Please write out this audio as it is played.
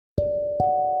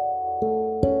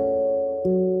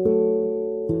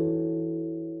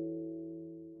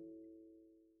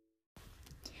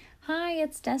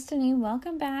it's Destiny.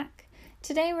 Welcome back.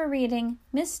 Today we're reading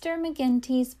Mr.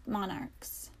 McGinty's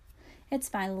Monarchs. It's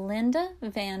by Linda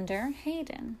Vander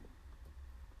Hayden.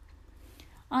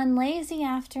 On lazy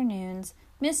afternoons,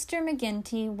 Mr.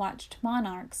 McGinty watched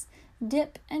monarchs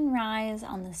dip and rise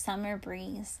on the summer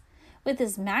breeze. With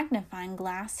his magnifying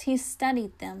glass, he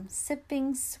studied them,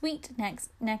 sipping sweet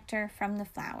nectar from the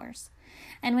flowers.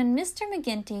 And when Mr.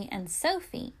 McGinty and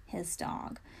Sophie, his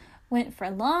dog, went for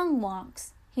long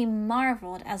walks, he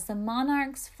marveled as the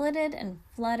monarchs flitted and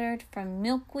fluttered from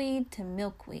milkweed to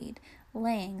milkweed,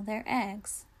 laying their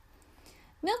eggs.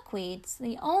 Milkweed's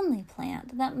the only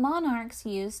plant that monarchs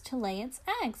use to lay its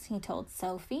eggs, he told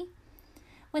Sophie.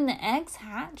 When the eggs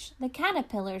hatch, the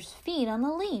caterpillars feed on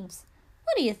the leaves.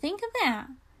 What do you think of that?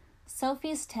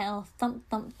 Sophie's tail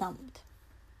thumped.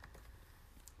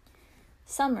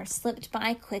 Summer slipped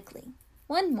by quickly.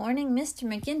 One morning, Mr.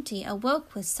 McGinty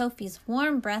awoke with Sophie's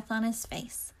warm breath on his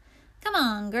face. Come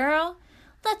on, girl.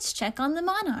 Let's check on the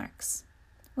monarchs.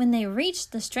 When they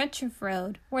reached the stretch of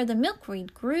road where the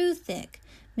milkweed grew thick,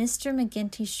 Mr.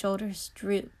 McGinty's shoulders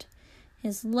drooped.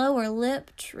 His lower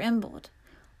lip trembled.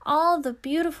 All the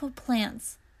beautiful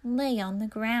plants lay on the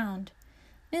ground.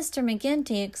 Mr.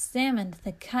 McGinty examined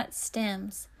the cut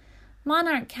stems.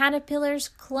 Monarch caterpillars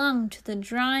clung to the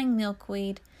drying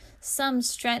milkweed. Some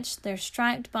stretched their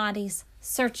striped bodies,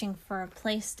 searching for a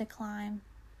place to climb.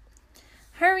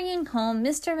 Hurrying home,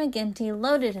 Mr. McGinty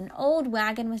loaded an old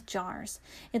wagon with jars.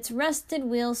 Its rusted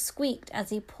wheels squeaked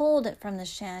as he pulled it from the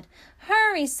shed.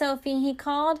 Hurry, Sophie, he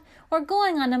called. We're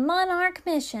going on a monarch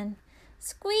mission.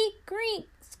 Squeak, creak,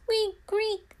 squeak,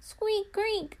 creak, squeak,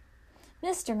 creak.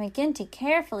 Mr. McGinty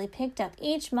carefully picked up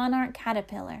each monarch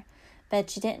caterpillar.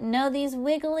 Bet you didn't know these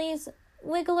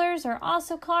wigglers are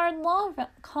also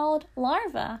called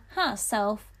larvae, huh,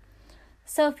 Soph?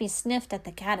 Sophie sniffed at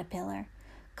the caterpillar.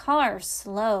 Cars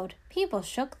slowed. People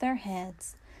shook their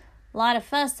heads. Lot of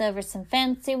fuss over some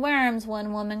fancy worms,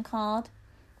 one woman called.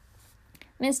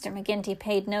 Mr. McGinty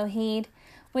paid no heed.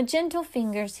 With gentle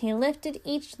fingers, he lifted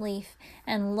each leaf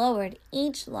and lowered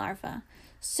each larva.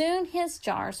 Soon his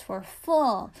jars were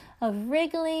full of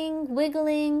wriggling,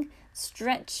 wiggling,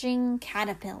 stretching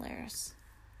caterpillars.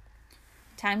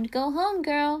 Time to go home,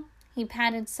 girl. He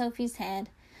patted Sophie's head.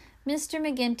 Mr.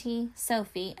 McGinty,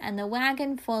 Sophie, and the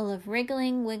wagon full of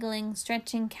wriggling, wiggling,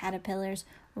 stretching caterpillars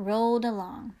rolled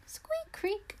along. Squeak,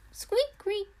 creak, squeak,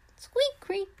 creak, squeak,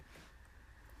 creak.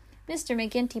 Mr.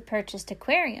 McGinty purchased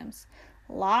aquariums.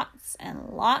 Lots and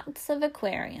lots of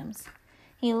aquariums.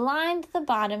 He lined the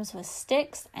bottoms with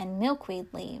sticks and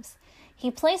milkweed leaves. He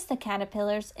placed the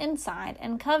caterpillars inside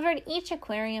and covered each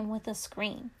aquarium with a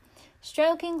screen.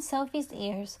 Stroking Sophie's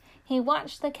ears, he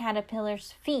watched the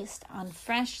caterpillars feast on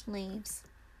fresh leaves.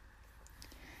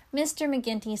 Mr.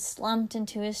 McGinty slumped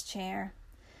into his chair.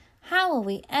 How will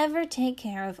we ever take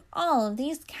care of all of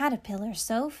these caterpillars,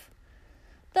 Soph?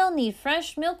 They'll need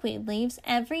fresh milkweed leaves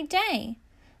every day.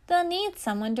 They'll need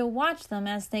someone to watch them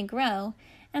as they grow,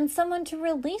 and someone to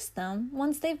release them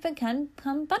once they've become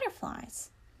butterflies.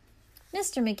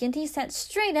 Mr. McGinty sat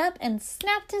straight up and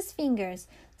snapped his fingers.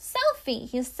 Sophie,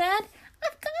 he said,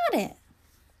 I've got it.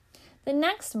 The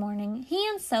next morning, he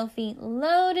and Sophie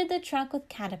loaded the truck with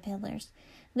caterpillars.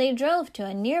 They drove to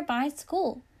a nearby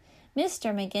school.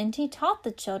 Mr. McGinty taught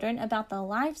the children about the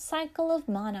life cycle of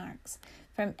monarchs,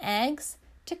 from eggs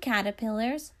to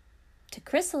caterpillars to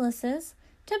chrysalises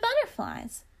to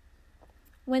butterflies.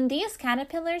 When these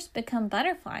caterpillars become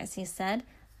butterflies, he said,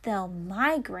 they'll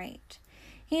migrate.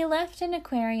 He left an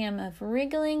aquarium of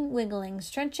wriggling, wiggling,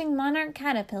 stretching monarch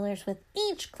caterpillars with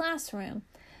each classroom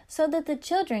so that the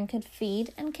children could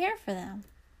feed and care for them.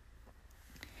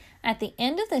 At the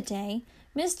end of the day,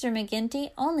 Mr.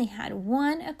 McGinty only had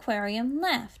one aquarium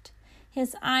left.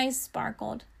 His eyes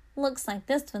sparkled. Looks like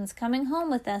this one's coming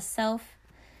home with us, Soph.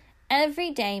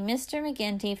 Every day, Mr.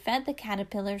 McGinty fed the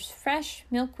caterpillars fresh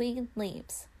milkweed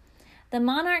leaves. The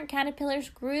monarch caterpillars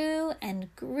grew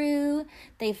and grew.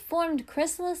 They formed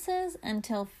chrysalises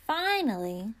until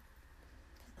finally,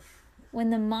 when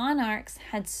the monarchs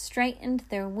had straightened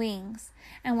their wings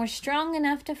and were strong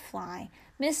enough to fly,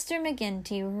 Mr.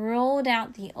 McGinty rolled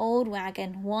out the old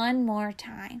wagon one more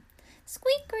time.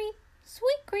 Squeak, creak,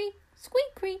 squeak, creak,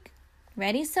 squeak, creak.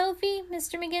 Ready, Sophie?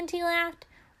 Mr. McGinty laughed.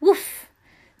 Woof!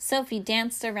 Sophie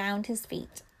danced around his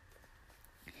feet.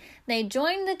 They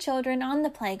joined the children on the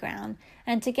playground,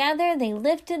 and together they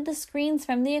lifted the screens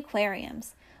from the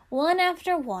aquariums. One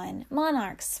after one,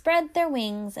 monarchs spread their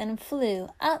wings and flew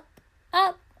up,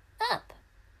 up, up.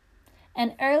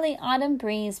 An early autumn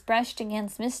breeze brushed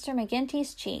against Mr.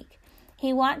 McGinty's cheek.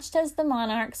 He watched as the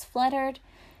monarchs fluttered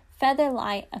feather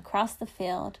light across the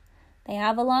field. "They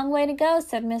have a long way to go,"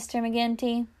 said Mr.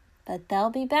 McGinty, "but they'll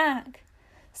be back.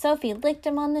 Sophie licked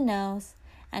them on the nose,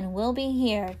 and we'll be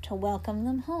here to welcome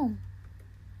them home."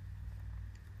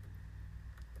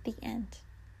 The end.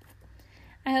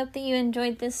 I hope that you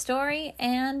enjoyed this story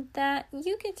and that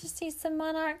you get to see some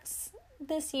monarchs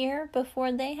this year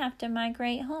before they have to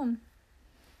migrate home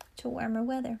to warmer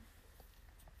weather.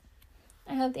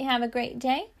 I hope that you have a great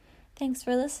day. Thanks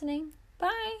for listening.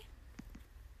 Bye.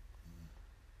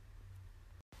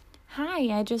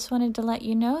 Hi, I just wanted to let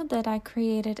you know that I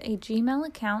created a Gmail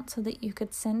account so that you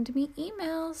could send me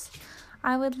emails.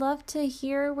 I would love to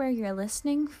hear where you're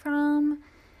listening from.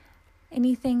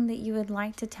 Anything that you would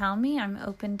like to tell me, I'm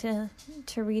open to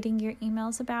reading your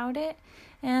emails about it.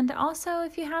 And also,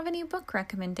 if you have any book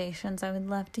recommendations, I would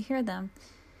love to hear them.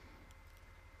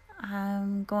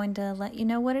 I'm going to let you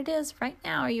know what it is right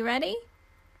now. Are you ready?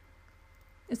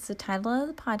 It's the title of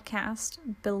the podcast,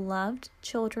 Beloved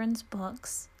Children's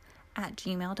Books at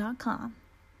gmail.com.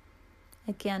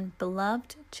 Again,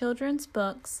 Beloved Children's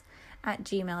Books at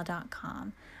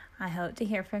gmail.com. I hope to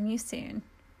hear from you soon.